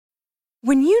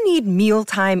When you need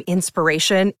mealtime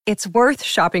inspiration, it's worth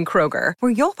shopping Kroger,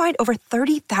 where you'll find over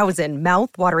 30,000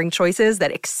 mouth-watering choices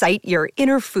that excite your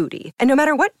inner foodie. And no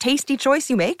matter what tasty choice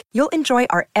you make, you'll enjoy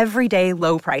our everyday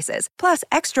low prices, plus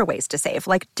extra ways to save,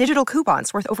 like digital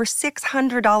coupons worth over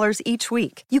 $600 each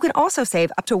week. You can also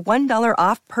save up to $1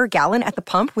 off per gallon at the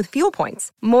pump with fuel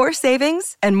points. More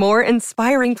savings and more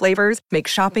inspiring flavors make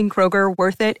shopping Kroger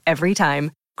worth it every time.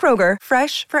 Kroger,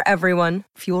 fresh for everyone.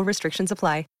 Fuel restrictions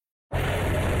apply.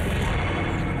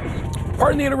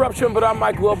 Pardon the interruption, but I'm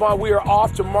Mike Wilbon. We are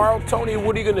off tomorrow. Tony,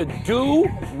 what are you going to do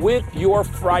with your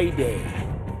Friday?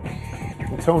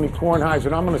 Tony Kornheiser,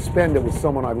 and I'm going to spend it with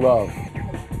someone I love.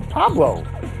 Pablo.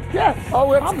 Yes.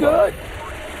 Oh, that's good.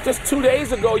 Just 2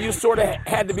 days ago, you sort of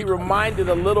had to be reminded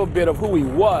a little bit of who he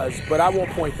was, but I won't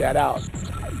point that out.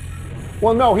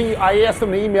 Well, no, I asked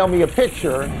him to email me a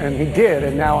picture, and he did,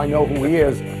 and now I know who he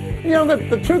is. You know,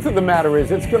 the truth of the matter is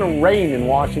it's going to rain in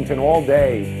Washington all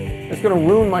day. It's going to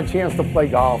ruin my chance to play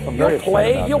golf. I'm very upset about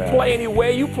that. You'll play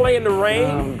anyway. You play in the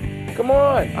rain. Come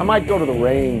on. I might go to the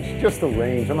range, just the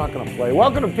range. I'm not going to play.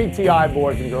 Welcome to PTI,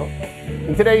 boys and girls.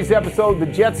 In today's episode, the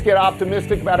Jets get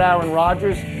optimistic about Aaron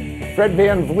Rodgers. Fred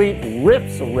Van Vliet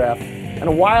rips a ref, and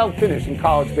a wild finish in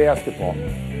college basketball.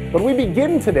 But we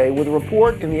begin today with a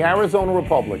report in the Arizona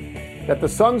Republic that the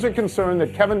Suns are concerned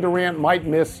that Kevin Durant might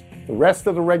miss the rest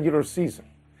of the regular season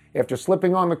after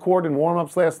slipping on the court in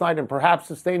warm-ups last night and perhaps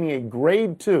sustaining a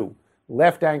grade 2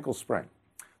 left ankle sprain.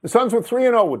 The Suns were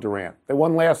 3-0 with Durant. They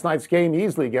won last night's game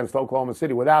easily against Oklahoma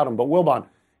City without him. But Wilbon,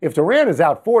 if Durant is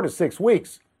out 4 to 6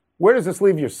 weeks, where does this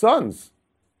leave your Suns?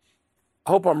 I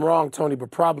hope I'm wrong, Tony,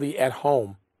 but probably at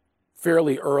home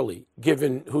fairly early,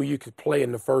 given who you could play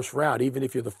in the first round, even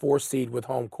if you're the 4th seed with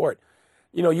home court.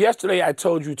 You know, yesterday I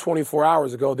told you 24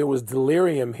 hours ago there was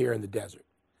delirium here in the desert.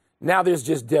 Now there's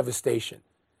just devastation.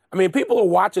 I mean, people are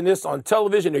watching this on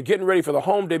television. They're getting ready for the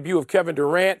home debut of Kevin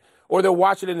Durant, or they're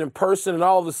watching it in person, and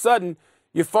all of a sudden,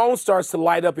 your phone starts to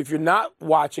light up if you're not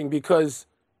watching because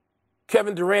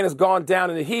Kevin Durant has gone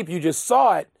down in a heap. You just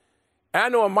saw it. And I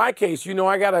know in my case, you know,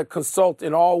 I got to consult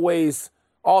in all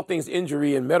things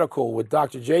injury and medical with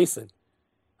Dr. Jason,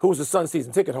 who's the Sun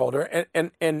season ticket holder.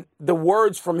 And the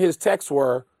words from his text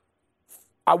were,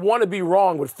 I want to be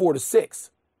wrong with 4 to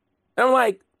 6. And I'm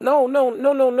like, No,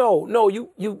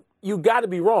 you got to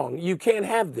be wrong. You can't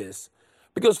have this.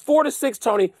 Because 4 to 6,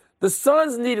 Tony, the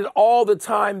Suns needed all the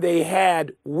time they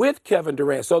had with Kevin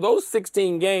Durant. So those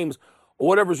 16 games, or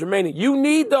whatever's remaining, you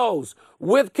need those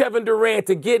with Kevin Durant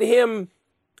to get him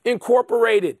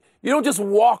incorporated. You don't just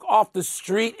walk off the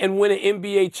street and win an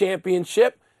NBA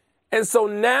championship. And so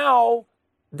now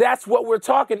that's what we're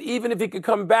talking. Even if he could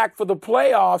come back for the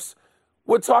playoffs,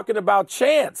 we're talking about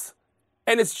chance.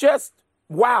 And it's just,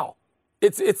 wow.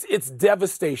 It's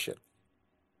devastation.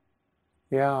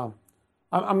 Yeah.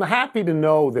 I'm happy to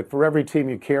know that for every team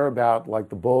you care about, like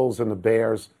the Bulls and the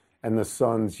Bears and the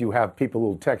Suns, you have people who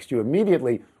will text you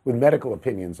immediately with medical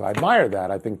opinions. I admire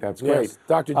that. I think that's great. Yes,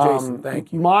 Dr. Jason,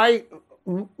 thank you. My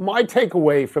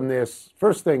takeaway from this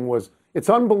first thing was it's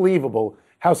unbelievable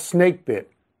how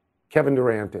snake-bit Kevin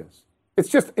Durant is.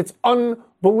 It's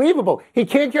unbelievable. He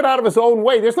can't get out of his own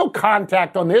way. There's no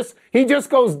contact on this. He just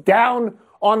goes down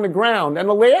on the ground. And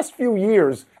the last few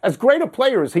years, as great a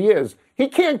player as he is, he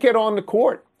can't get on the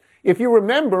court. If you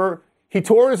remember, he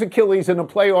tore his Achilles in the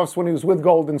playoffs when he was with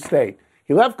Golden State.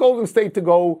 He left Golden State to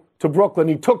go to Brooklyn.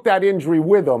 He took that injury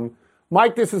with him.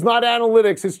 Mike, this is not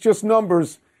analytics. It's just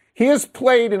numbers. He has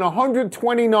played in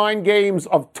 129 games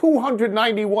of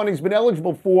 291 he's been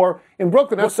eligible for in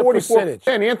Brooklyn. That's 44%.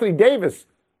 And Anthony Davis,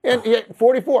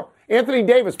 44. Anthony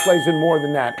Davis plays in more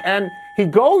than that. And he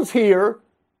goes here,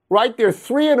 right there,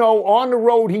 3-0 on the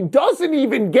road. He doesn't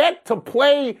even get to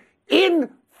play in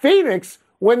Phoenix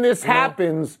when this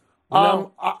happens. I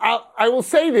will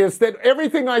say this, that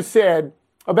everything I said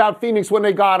about Phoenix when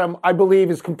they got him, I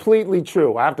believe is completely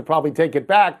true. I have to probably take it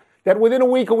back. That within a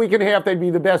week and a half, they'd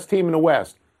be the best team in the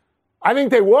West. I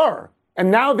think they were, and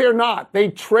now they're not. They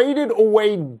traded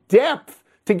away depth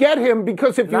to get him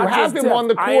because if you have him on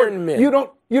the court,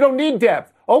 you don't need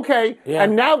depth. Okay,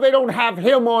 and now they don't have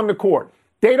him on the court.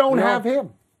 They don't have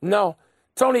him. No.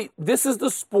 Tony, this is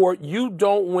the sport you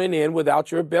don't win in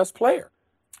without your best player.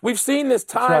 We've seen this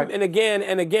time and again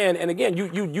and again and again.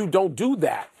 You don't do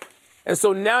that. And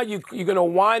so now you're going to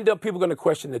wind up, people are going to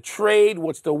question the trade.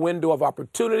 What's the window of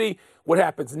opportunity? What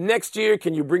happens next year?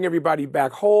 Can you bring everybody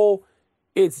back whole?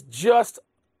 It's just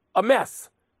a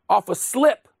mess off a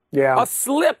slip. Yeah. A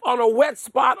slip on a wet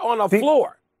spot on a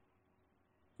floor.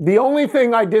 The only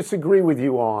thing I disagree with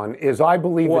you on is I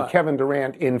believe that Kevin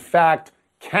Durant, in fact,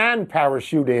 can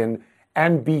parachute in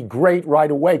and be great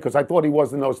right away, because I thought he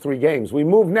was in those 3 games. We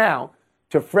move now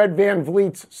to Fred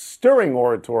VanVleet's stirring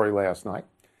oratory last night.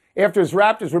 After his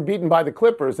Raptors were beaten by the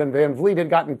Clippers and VanVleet had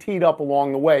gotten teed up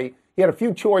along the way, he had a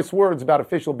few choice words about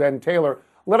official Ben Taylor.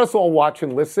 Let us all watch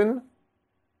and listen.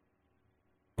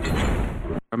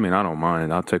 I mean, I don't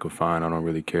mind. I'll take a fine. I don't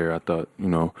really care. I thought,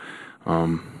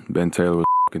 Ben Taylor was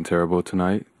fucking terrible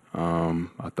tonight.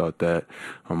 I thought that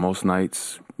on most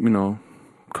nights, a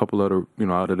couple of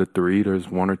out of the 3, there's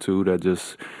 1 or 2 that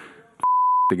just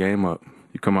the game up.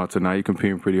 You come out tonight, you're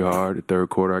competing pretty hard. The third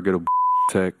quarter, I get a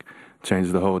tech,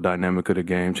 changes the whole dynamic of the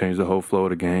game, changes the whole flow of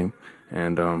the game.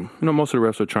 And, most of the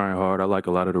refs are trying hard. I like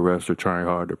a lot of the refs are trying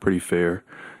hard. They're pretty fair.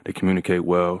 They communicate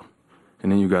well. And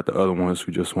then you got the other ones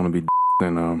who just want to be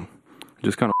and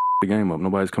just kind of the game up.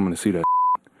 Nobody's coming to see that.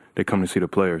 They come to see the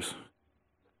players.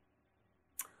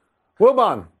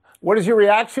 Wilbon, what is your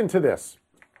reaction to this?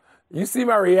 You see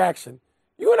my reaction.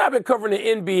 You and I have been covering the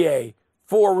NBA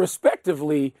for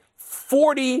respectively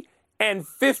 40 and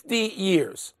 50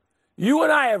 years. You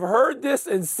and I have heard this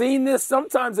and seen this.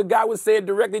 Sometimes a guy would say it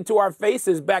directly to our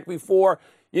faces back before,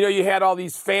 you had all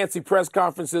these fancy press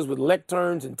conferences with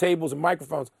lecterns and tables and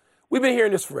microphones. We've been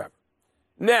hearing this forever.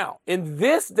 Now, in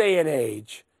this day and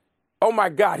age, oh my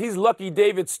God, he's lucky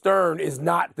David Stern is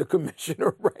not the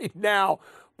commissioner right now,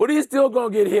 but he's still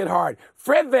going to get hit hard.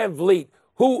 Fred VanVleet,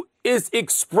 who is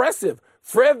expressive.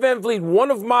 Fred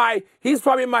VanVleet, he's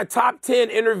probably in my top 10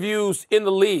 interviews in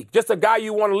the league. Just a guy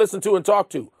you want to listen to and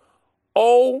talk to.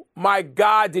 Oh my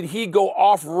God, did he go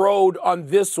off-road on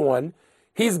this one?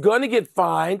 He's going to get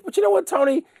fined. But you know what,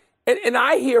 Tony? And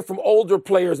I hear from older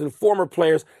players and former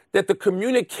players that the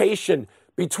communication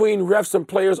between refs and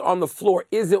players on the floor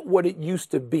isn't what it used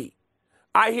to be.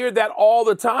 I hear that all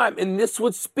the time, and this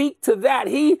would speak to that.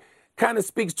 He kind of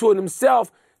speaks to it himself.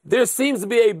 There seems to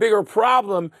be a bigger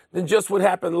problem than just what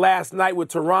happened last night with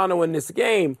Toronto in this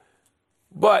game.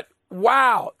 But,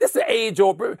 wow, this is an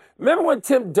age-old. Remember when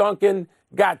Tim Duncan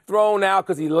got thrown out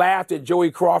because he laughed at Joey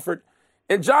Crawford?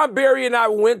 And John Barry and I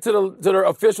went to the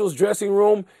officials' dressing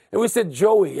room, and we said,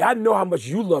 Joey, I know how much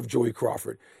you love Joey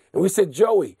Crawford. And we said,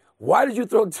 Joey, why did you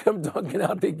throw Tim Duncan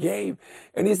out the game?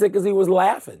 And he said, because he was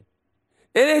laughing.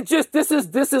 And this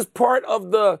is part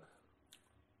of the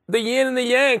yin and the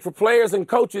yang for players and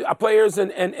coaches, players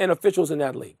and officials in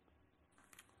that league.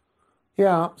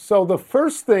 Yeah, so the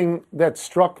first thing that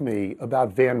struck me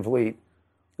about VanVleet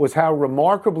was how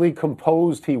remarkably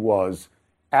composed he was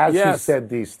as he said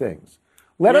these things.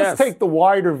 Let us take the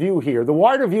wider view here. The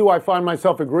wider view, I find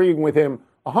myself agreeing with him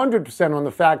 100% on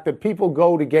the fact that people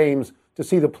go to games to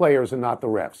see the players and not the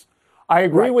refs. I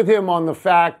agree with him on the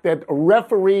fact that a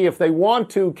referee, if they want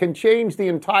to, can change the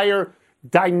entire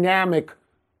dynamic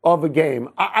of a game.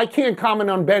 I can't comment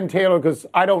on Ben Taylor because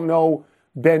I don't know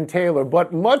Ben Taylor,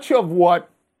 but much of what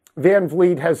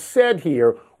VanVleet has said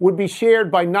here would be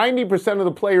shared by 90% of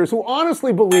the players who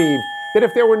honestly believe that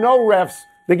if there were no refs,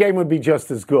 the game would be just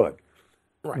as good.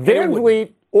 Right.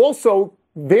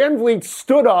 VanVleet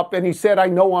stood up and he said, I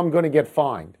know I'm going to get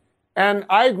fined. And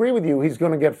I agree with you, he's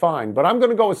going to get fined. But I'm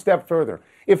going to go a step further.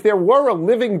 If there were a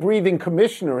living, breathing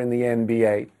commissioner in the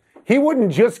NBA, he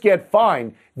wouldn't just get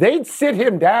fined. They'd sit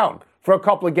him down for a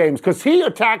couple of games because he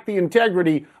attacked the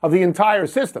integrity of the entire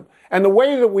system. And the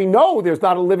way that we know there's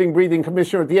not a living, breathing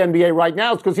commissioner at the NBA right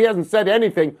now is because he hasn't said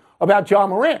anything about John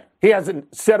Morant. He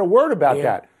hasn't said a word about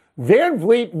that.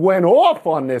 VanVleet went off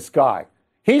on this guy.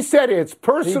 He said it's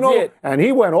personal, and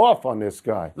he went off on this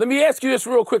guy. Let me ask you this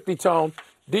real quickly, Tone.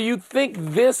 Do you think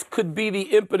this could be the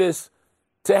impetus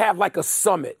to have like a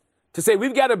summit? To say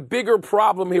we've got a bigger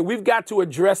problem here. We've got to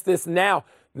address this now.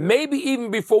 Maybe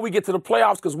even before we get to the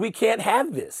playoffs because we can't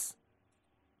have this.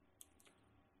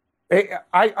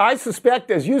 I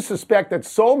suspect, as you suspect, that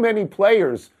so many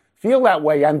players feel that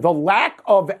way. And the lack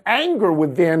of anger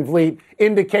with VanVleet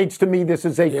indicates to me this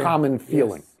is a common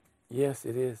feeling. Yes,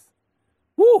 it is.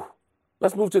 Woo!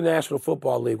 Let's move to the National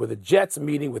Football League, where the Jets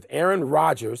meeting with Aaron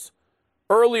Rodgers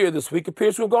earlier this week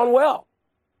appears to have gone well.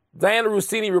 Diana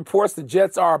Rossini reports the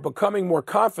Jets are becoming more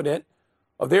confident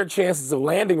of their chances of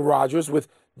landing Rodgers, with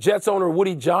Jets owner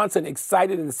Woody Johnson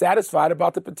excited and satisfied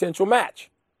about the potential match.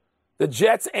 The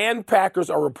Jets and Packers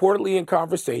are reportedly in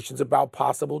conversations about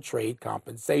possible trade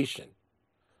compensation.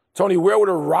 Tony, where would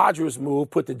a Rodgers move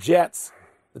put the Jets,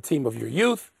 the team of your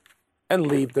youth, and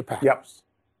leave the Packers? Yep.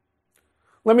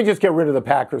 Let me just get rid of the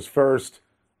Packers first.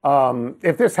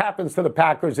 If this happens to the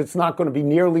Packers, it's not going to be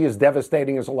nearly as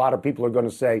devastating as a lot of people are going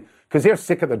to say because they're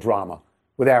sick of the drama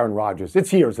with Aaron Rodgers.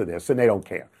 It's years of this, and they don't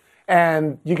care.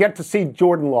 And you get to see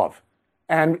Jordan Love.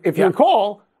 And if you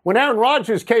recall, when Aaron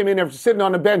Rodgers came in after sitting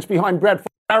on the bench behind Brett Favre,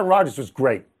 Aaron Rodgers was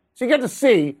great. So you get to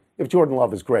see if Jordan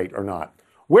Love is great or not.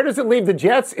 Where does it leave the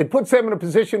Jets? It puts them in a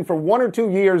position for 1 or 2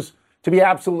 years to be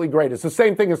absolutely great. It's the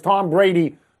same thing as Tom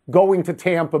Brady going to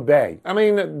Tampa Bay. I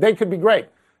mean, they could be great.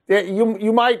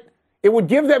 It would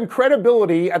give them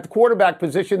credibility at the quarterback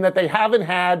position that they haven't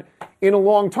had in a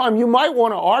long time. You might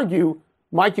want to argue,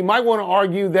 Mike,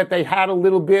 that they had a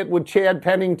little bit with Chad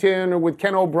Pennington or with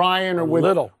Ken O'Brien or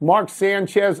with Mark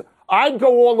Sanchez. I'd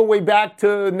go all the way back to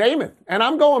Namath, and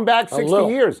I'm going back 60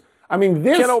 years. I mean,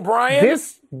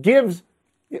 this gives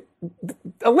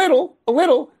a little.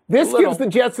 This gives the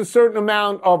Jets a certain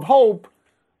amount of hope.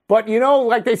 But,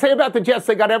 like they say about the Jets,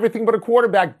 they got everything but a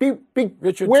quarterback. Be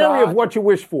wary of what you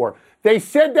wish for. They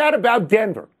said that about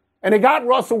Denver, and they got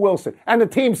Russell Wilson, and the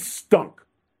team stunk.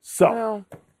 So, well,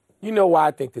 you know why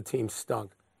I think the team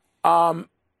stunk. Tony,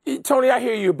 I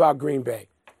hear you about Green Bay.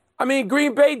 I mean,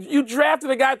 Green Bay, you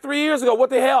drafted a guy 3 years ago. What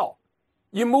the hell?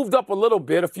 You moved up a little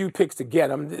bit, a few picks to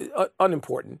get him,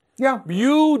 unimportant. Yeah.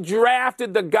 You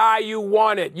drafted the guy you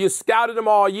wanted. You scouted him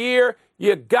all year.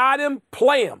 You got him,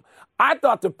 play him. I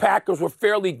thought the Packers were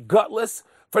fairly gutless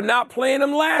for not playing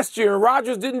him last year. And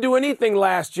Rodgers didn't do anything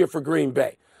last year for Green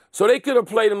Bay. So they could have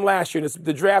played him last year.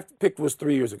 The draft pick was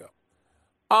 3 years ago.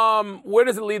 Where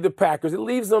does it leave the Packers? It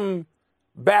leaves them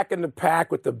back in the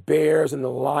pack with the Bears and the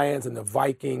Lions and the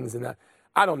Vikings. And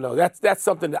I don't know. That's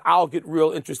something that I'll get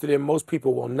real interested in. Most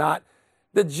people will not.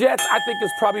 The Jets, I think,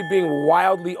 is probably being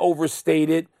wildly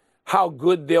overstated, how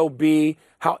good they'll be,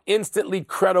 how instantly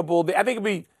credible. I think it'll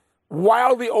be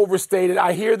wildly overstated.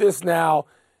 I hear this now.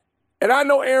 And I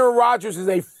know Aaron Rodgers is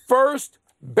a first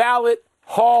ballot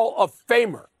Hall of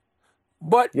Famer.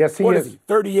 But yes, what is he,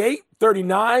 38,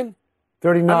 39?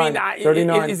 39. I mean,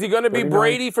 39, is he going to be 39.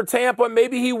 Brady for Tampa?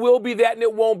 Maybe he will be that, and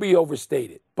it won't be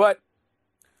overstated. But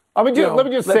let me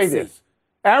just say this.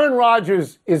 Aaron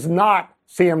Rodgers is not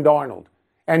Sam Darnold,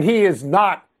 and he is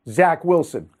not Zach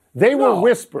Wilson. They were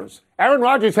whispers. Aaron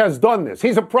Rodgers has done this.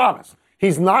 He's a promise.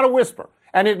 He's not a whisper.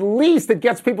 And at least it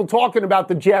gets people talking about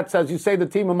the Jets, as you say, the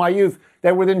team of my youth.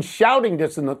 They're within shouting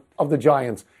distance of the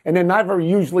Giants. And they're never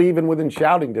usually even within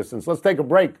shouting distance. Let's take a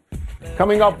break.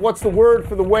 Coming up, what's the word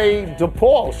for the way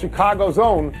DePaul, Chicago's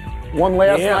own, won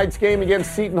last night's game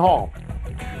against Seton Hall?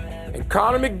 And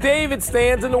Connor McDavid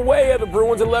stands in the way of the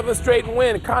Bruins' 11th straight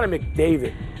win. Connor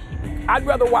McDavid. I'd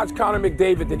rather watch Connor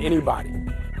McDavid than anybody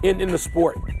in the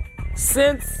sport.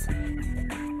 Since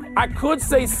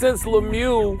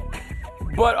Lemieux,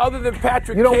 but other than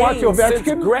Patrick Kane, watch Ovechkin?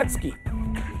 since Gretzky.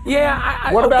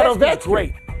 Yeah, what about Ovechkin?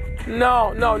 Great.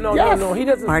 No. He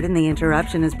doesn't. Pardon the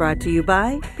interruption is brought to you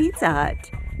by Pizza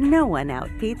Hut. No one out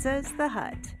pizzas the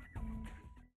Hut.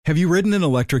 Have you ridden an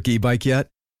electric e-bike yet?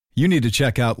 You need to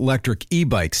check out Lectric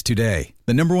E-Bikes today,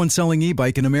 the #1 selling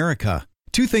e-bike in America.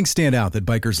 Two things stand out that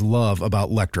bikers love about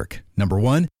Lectric. Number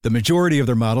one, the majority of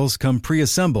their models come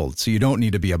pre-assembled, so you don't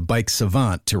need to be a bike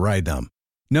savant to ride them.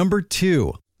 Number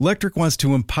two, Lectric wants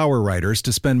to empower riders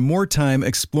to spend more time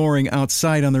exploring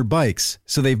outside on their bikes,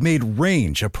 so they've made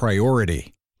range a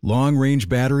priority. Long-range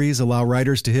batteries allow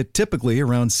riders to hit typically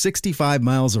around 65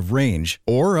 miles of range,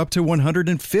 or up to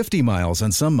 150 miles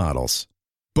on some models.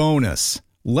 Bonus,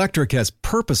 Lectric has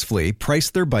purposefully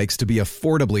priced their bikes to be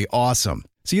affordably awesome,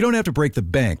 so you don't have to break the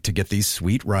bank to get these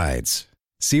sweet rides.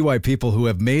 See why people who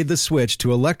have made the switch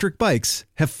to electric bikes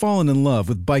have fallen in love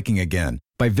with biking again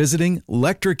by visiting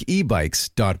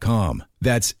lectricebikes.com.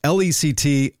 That's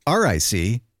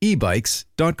LECTRIC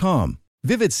ebikes.com.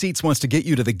 Vivid Seats wants to get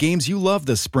you to the games you love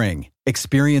this spring.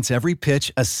 Experience every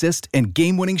pitch, assist, and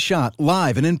game-winning shot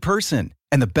live and in person.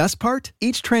 And the best part?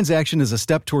 Each transaction is a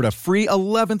step toward a free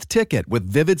 11th ticket with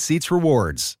Vivid Seats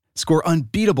rewards. Score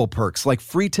unbeatable perks like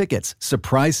free tickets,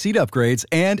 surprise seat upgrades,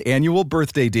 and annual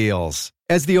birthday deals.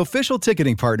 As the official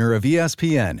ticketing partner of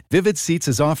ESPN, Vivid Seats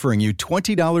is offering you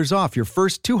 $20 off your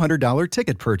first $200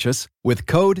 ticket purchase with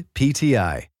code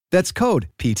PTI. That's code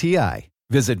PTI.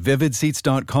 Visit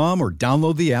vividseats.com or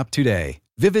download the app today.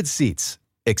 Vivid Seats.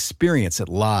 Experience it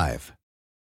live.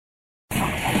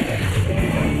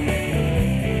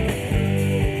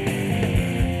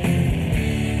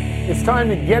 It's time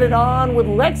to get it on with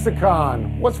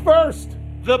Lexicon. What's first?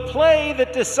 The play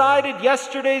that decided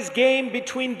yesterday's game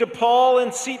between DePaul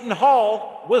and Seton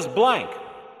Hall was blank.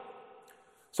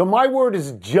 So my word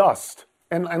is just.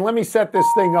 And let me set this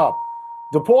thing up.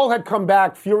 DePaul had come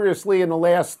back furiously in the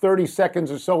last 30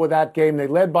 seconds or so of that game. They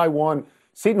led by one.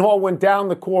 Seton Hall went down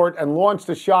the court and launched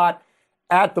a shot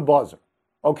at the buzzer.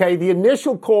 Okay, the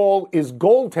initial call is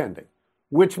goaltending,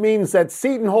 which means that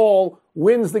Seton Hall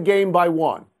wins the game by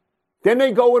one. Then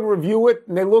they go and review it,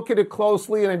 and they look at it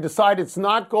closely, and they decide it's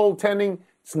not goaltending,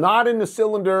 it's not in the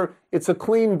cylinder, it's a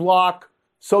clean block,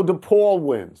 so DePaul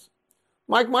wins.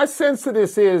 Mike, my sense of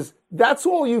this is that's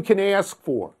all you can ask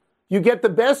for. You get the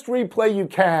best replay you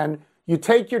can. You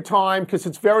take your time because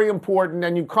it's very important,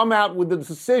 and you come out with a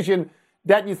decision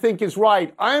that you think is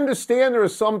right. I understand there are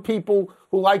some people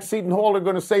who, like Seton Hall, are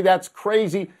going to say that's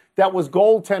crazy, that was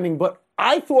goaltending, but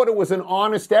I thought it was an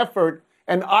honest effort,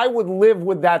 and I would live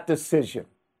with that decision.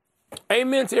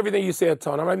 Amen to everything you said,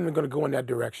 Tony. I'm not even going to go in that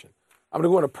direction. I'm going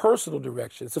to go in a personal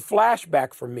direction. It's a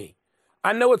flashback for me.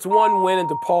 I know it's one win, and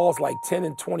DePaul's like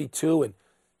 10-22, and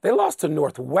they lost to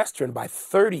Northwestern by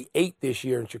 38 this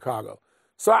year in Chicago.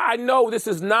 So I know this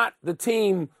is not the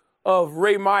team of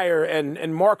Ray Meyer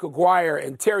and Mark Aguirre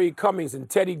and Terry Cummings and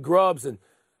Teddy Grubbs and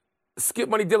Skip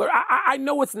Money Diller. I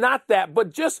know it's not that,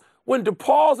 but just when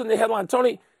DePaul's in the headline,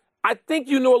 Tony, I think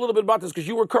you know a little bit about this because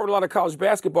you were covering a lot of college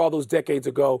basketball those decades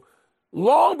ago.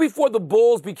 Long before the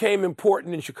Bulls became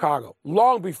important in Chicago,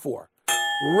 long before,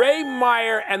 Ray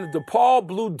Meyer and the DePaul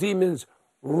Blue Demons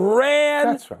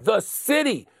ran the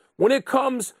city when it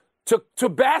comes to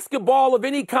basketball of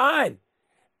any kind.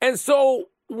 And so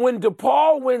when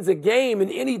DePaul wins a game in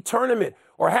any tournament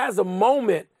or has a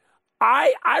moment,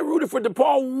 I rooted for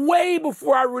DePaul way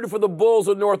before I rooted for the Bulls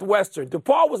or Northwestern.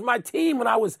 DePaul was my team when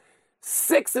I was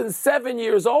 6 and 7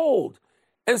 years old.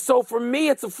 And so for me,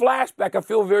 it's a flashback. I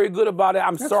feel very good about it.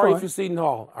 I'm sorry if you're Seton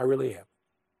Hall. I really am.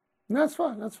 That's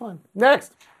fine. That's fine.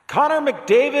 Next. Connor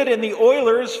McDavid and the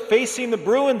Oilers facing the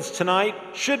Bruins tonight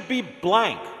should be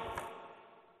blank.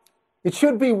 It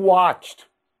should be watched,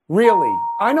 really.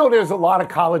 I know there's a lot of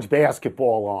college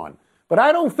basketball on, but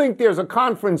I don't think there's a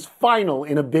conference final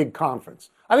in a big conference.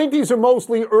 I think these are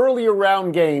mostly earlier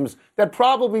round games that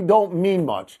probably don't mean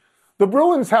much. The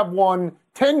Bruins have won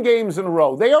 10 games in a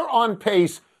row. They are on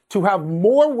pace to have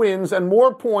more wins and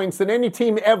more points than any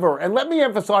team ever, and let me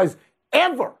emphasize,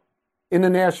 ever, in the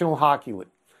National Hockey League.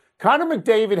 Connor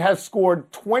McDavid has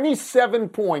scored 27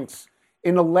 points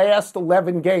in the last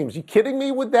 11 games. You kidding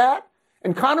me with that?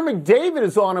 And Connor McDavid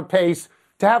is on a pace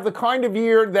to have the kind of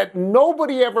year that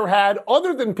nobody ever had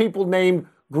other than people named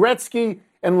Gretzky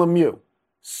and Lemieux.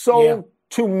 So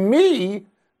to me,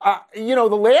 the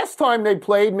last time they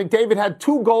played, McDavid had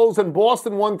 2 goals and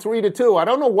Boston won 3-2. I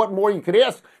don't know what more you could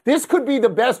ask. This could be the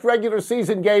best regular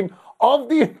season game of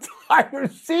the entire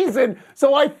season.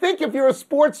 So I think if you're a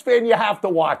sports fan, you have to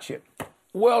watch it.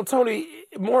 Well, Tony,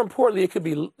 more importantly, it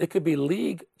could be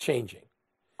league changing.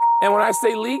 And when I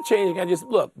say league changing, I just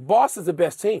look, Boston's the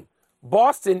best team.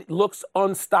 Boston looks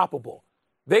unstoppable.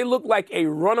 They look like a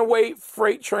runaway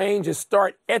freight train, just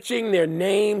start etching their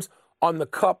names on the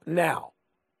cup now.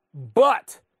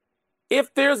 But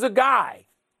if there's a guy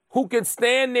who can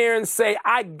stand there and say,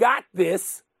 I got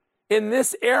this in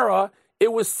this era,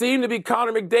 it would seem to be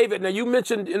Connor McDavid. Now, you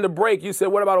mentioned in the break, you said,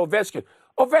 what about Ovechkin?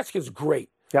 Ovechkin's great.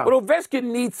 Yeah. But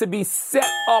Ovechkin needs to be set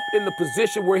up in the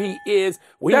position where he is,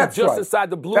 where he's just inside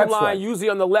the blue line, usually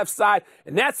on the left side,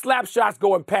 and that slap shot's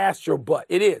going past your butt.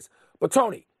 It is. But,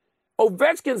 Tony,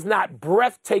 Ovechkin's not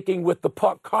breathtaking with the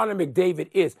puck. Connor McDavid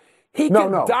is. He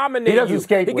can dominate you.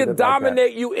 He can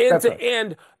dominate you end to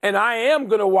end, and I am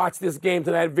going to watch this game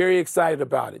tonight. Very excited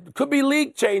about it. Could be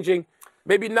league-changing.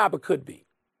 Maybe not, but could be.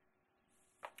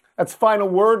 That's final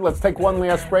word. Let's take one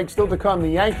last break. Still to come, the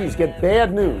Yankees get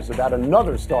bad news about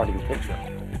another starting pitcher.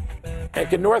 And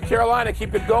can North Carolina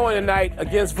keep it going tonight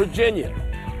against Virginia?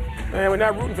 Man, we're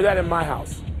not rooting for that in my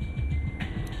house.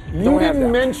 You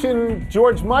didn't mention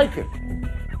George Mikan.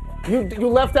 You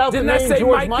left out the name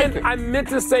George Mikan. I meant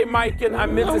to say Mikan.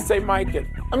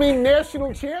 I mean,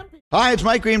 national champion. Hi, it's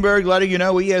Mike Greenberg letting you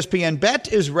know ESPN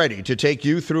Bet is ready to take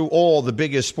you through all the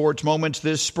biggest sports moments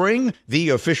this spring. The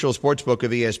official sportsbook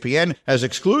of ESPN has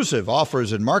exclusive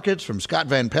offers and markets from Scott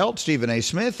Van Pelt, Stephen A.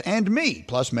 Smith, and me,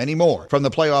 plus many more. From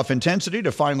the playoff intensity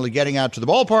to finally getting out to the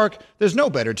ballpark, there's no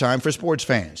better time for sports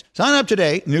fans. Sign up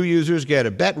today. New users get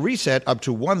a bet reset up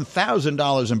to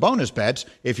 $1,000 in bonus bets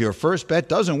if your first bet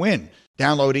doesn't win.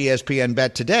 Download ESPN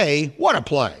Bet today. What a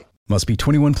play. Must be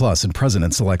 21 plus and present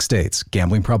in select states.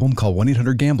 Gambling problem? Call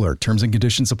 1-800-GAMBLER. Terms and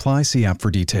conditions apply. See app for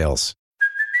details.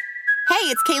 Hey,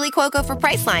 it's Kaylee Cuoco for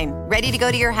Priceline. Ready to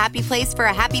go to your happy place for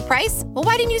a happy price? Well,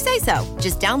 why didn't you say so?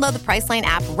 Just download the Priceline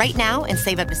app right now and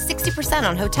save up to 60%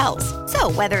 on hotels.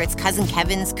 So whether it's Cousin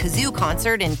Kevin's Kazoo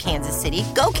Concert in Kansas City,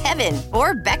 go Kevin,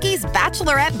 or Becky's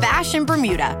Bachelorette Bash in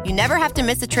Bermuda, you never have to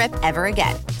miss a trip ever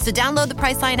again. So download the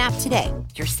Priceline app today.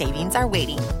 Your savings are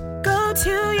waiting. Go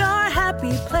to your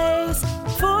happy place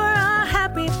for a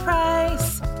happy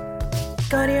price.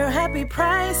 Go to your happy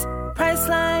price,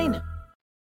 Priceline.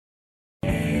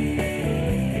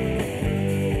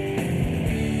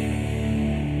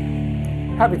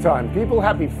 Happy time, people.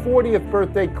 Happy 40th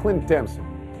birthday, Clint Dempsey,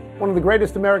 one of the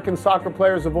greatest American soccer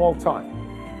players of all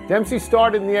time. Dempsey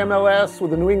started in the MLS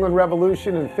with the New England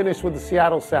Revolution and finished with the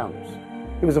Seattle Sounders.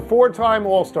 He was a 4-time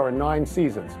All-Star in 9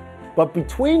 seasons. But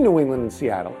between New England and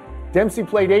Seattle, Dempsey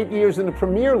played 8 years in the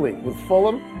Premier League with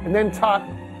Fulham and then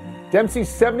Tottenham. Dempsey's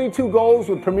 72 goals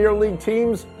with Premier League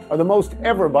teams are the most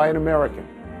ever by an American.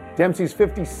 Dempsey's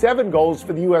 57 goals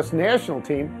for the U.S. national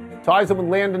team ties him with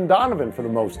Landon Donovan for the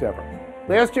most ever.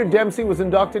 Last year, Dempsey was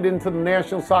inducted into the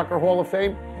National Soccer Hall of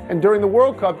Fame, and during the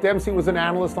World Cup, Dempsey was an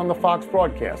analyst on the Fox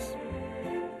broadcasts.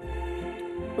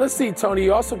 Let's see, Tony.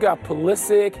 You also got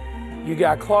Pulisic, you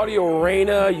got Claudio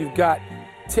Reyna, you've got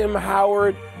Tim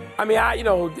Howard. I mean,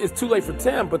 it's too late for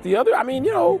Tim, but the other,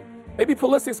 maybe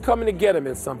Pulisic's coming to get him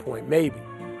at some point, maybe.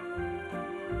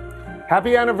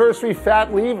 Happy anniversary,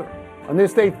 Fat Lever. On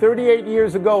this day 38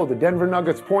 years ago, the Denver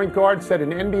Nuggets point guard set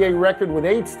an NBA record with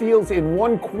 8 steals in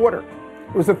 1 quarter.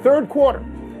 It was the third quarter,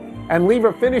 and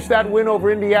Lever finished that win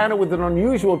over Indiana with an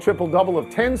unusual triple-double of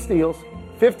 10 steals,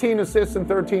 15 assists, and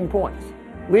 13 points.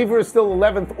 Lever is still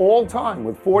 11th all-time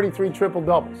with 43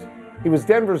 triple-doubles. He was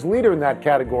Denver's leader in that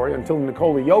category until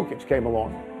Nikola Jokic came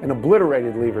along and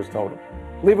obliterated Lever's total.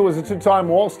 Lever was a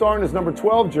 2-time All-Star, and his number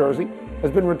 12 jersey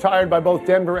has been retired by both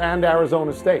Denver and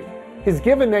Arizona State. His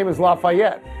given name is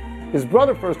Lafayette. His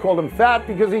brother first called him Fat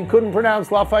because he couldn't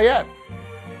pronounce Lafayette.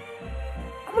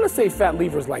 I'm going to say Fat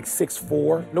Lever's like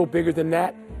 6'4", no bigger than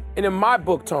that. And in my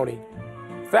book, Tony,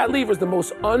 Fat Lever's the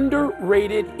most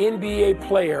underrated NBA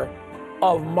player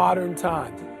of modern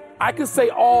times. I could say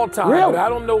all time, really? But I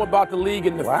don't know about the league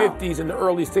in the 50s and the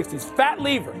early 60s. Fat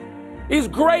Lever, he's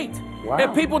great. Wow.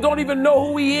 And people don't even know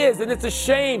who he is, and it's a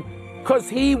shame because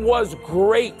he was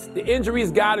great. The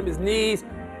injuries got him, his knees,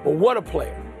 but what a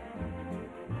player.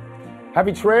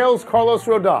 Happy trails, Carlos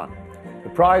Rodon. The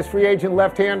prize free agent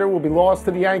left-hander will be lost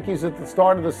to the Yankees at the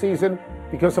start of the season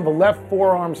because of a left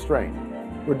forearm strain.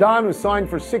 Rodon, who signed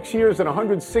for 6 years and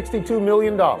 $162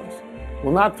 million,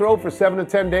 will not throw for 7 to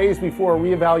 10 days before a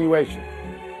reevaluation.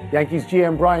 Yankees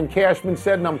GM Brian Cashman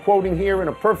said, and I'm quoting here, "In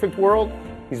a perfect world,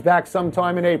 he's back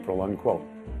sometime in April," unquote.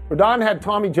 Rodon had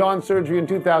Tommy John surgery in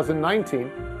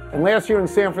 2019, and last year in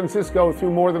San Francisco threw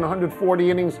more than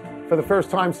 140 innings for the first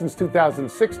time since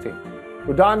 2016.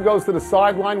 Rodon goes to the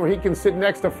sideline where he can sit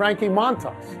next to Frankie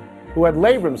Montas, who had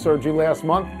labrum surgery last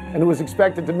month and who is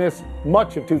expected to miss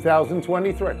much of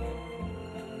 2023.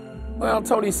 Well,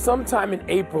 Tony, sometime in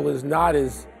April is not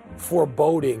as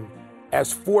foreboding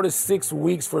as 4 to 6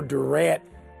 weeks for Durant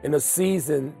in a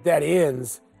season that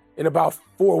ends in about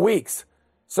 4 weeks.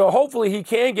 So hopefully he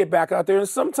can get back out there, and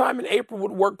sometime in April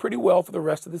would work pretty well for the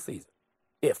rest of the season,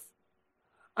 if.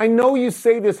 I know you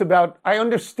say this I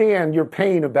understand your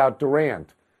pain about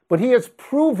Durant, but he has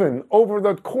proven over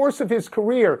the course of his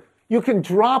career, you can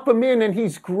drop him in and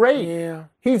he's great. Yeah.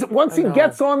 Once he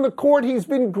gets on the court, he's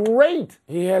been great.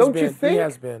 He has Don't been. you think? He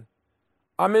has been.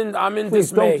 I'm in Please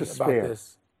dismay don't despair. about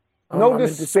this. No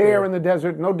despair in the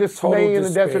desert. No dismay in the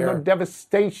desert. No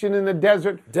devastation in the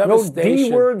desert. No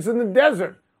D words in the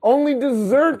desert. Only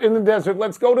dessert in the desert.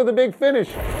 Let's go to the big finish.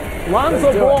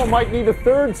 Lonzo Ball might need a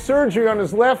 3rd surgery on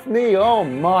his left knee. Oh,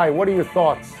 my. What are your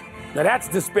thoughts? Now, that's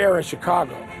despair in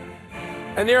Chicago.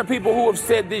 And there are people who have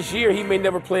said this year he may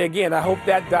never play again. I hope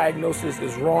that diagnosis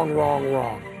is wrong.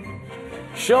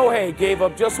 Shohei gave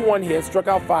up just 1 hit, struck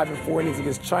out 5 in 4 innings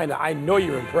against China. I know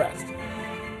you're impressed.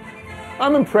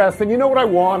 I'm impressed, and you know what I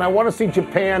want? I want to see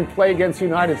Japan play against the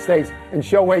United States and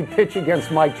Shohei pitch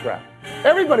against Mike Trout.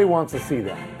 Everybody wants to see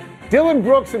that. Dylan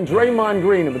Brooks and Draymond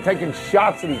Green have been taking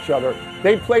shots at each other.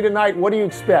 They play tonight. What do you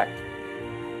expect?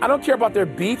 I don't care about their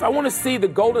beef. I want to see the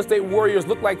Golden State Warriors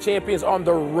look like champions on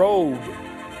the road.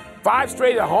 5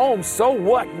 straight at home, so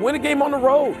what? Win a game on the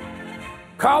road.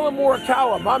 Colin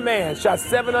Morikawa, my man, shot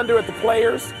 7 under at the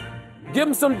Players. Give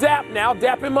him some dap now.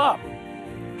 Dap him up.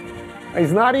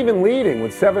 He's not even leading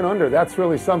with 7 under. That's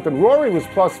really something. Rory was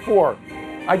 +4.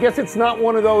 I guess it's not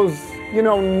one of those,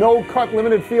 no-cut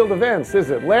limited field events, is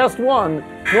it? Last one,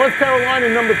 North Carolina,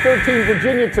 number 13,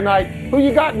 Virginia tonight. Who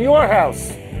you got in your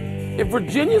house? If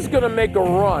Virginia's going to make a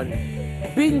run,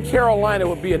 beating Carolina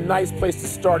would be a nice place to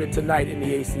start it tonight in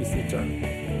the ACC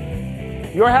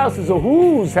tournament. Your house is a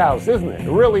who's house, isn't it?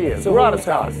 It really is. We're out of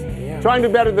time. Yeah. Trying to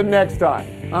do better the next time.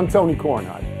 I'm Tony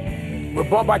Kornheiser. We're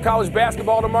bumped by college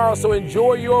basketball tomorrow, so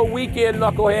enjoy your weekend,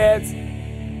 knuckleheads.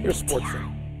 Here's SportsCenter.